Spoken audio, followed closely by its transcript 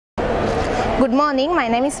Good morning, my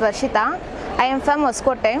name is Varshita. I am from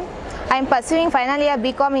Hoskote. I am pursuing final year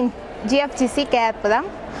BCom in GFGC Kerala.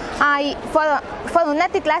 For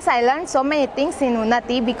Unnati class, I learned so many things in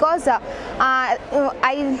Unnati because I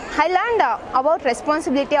learned about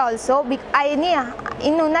responsibility also. In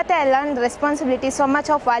Unnati, I learned responsibility, so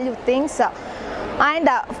much of value things. And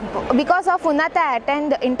because of Unnati, I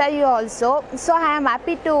attend interview also. So I am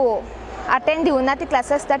happy to attend the Unnati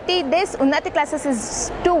classes. 30 days Unnati classes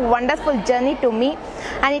is too wonderful journey to me,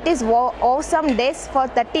 and it is awesome days for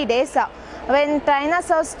 30 days. When trainers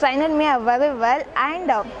have trained me very well,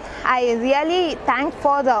 and I really thank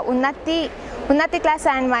for the Unnati class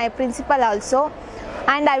and my principal also.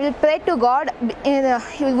 And I will pray to God.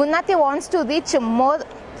 Unnati wants to reach more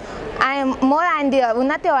and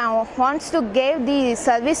Unnati wants to give the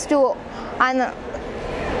service to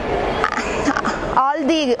all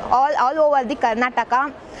over the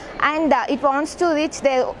Karnataka, and it wants to reach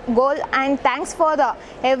their goal. And thanks for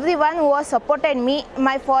everyone who has supported me,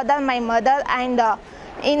 my father, my mother, and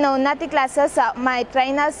in Unnati classes, my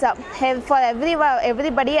trainers, for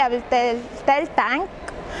everybody I will tell thank,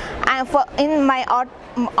 and for in my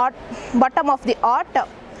bottom of the heart,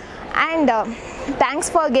 and thanks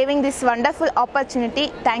for giving this wonderful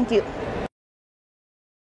opportunity. Thank you.